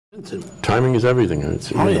Timing is everything.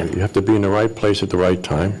 You have to be in the right place at the right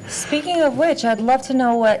time. Speaking of which, I'd love to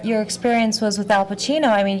know what your experience was with Al Pacino.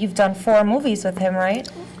 I mean, you've done 4 movies with him, right?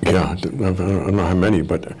 Yeah, I don't know how many,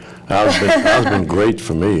 but Al's been great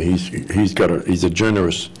for me. He's a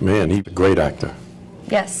generous man. He's a great actor.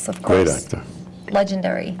 Yes, of Great course. actor.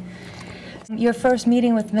 Legendary. Your first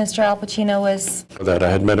meeting with Mr. Al Pacino was? That I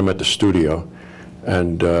had met him at the studio,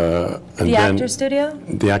 and the actor studio?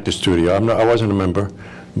 The actor studio. I wasn't a member,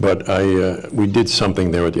 but we did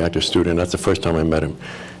something there at the actor studio, and that's the first time I met him.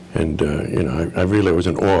 And you know, I really was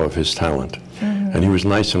in awe of his talent. Mm-hmm. And he was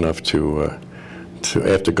nice enough to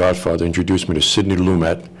after Godfather, introduce me to Sydney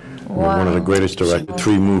Lamet. Wow. One of the greatest directors.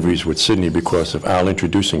 3 movies with Sydney because of Al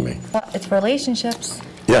introducing me. Well, it's relationships.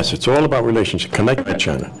 Yes, it's all about relationship. Connect with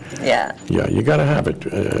China. Yeah. Yeah, you got to have it.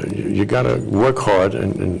 You got to work hard,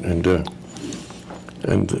 and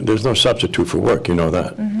there's no substitute for work. You know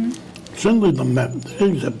that. Mm-hmm. Sydney Lamet,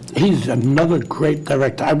 he's another great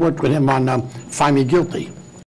director. I worked with him on Find Me Guilty.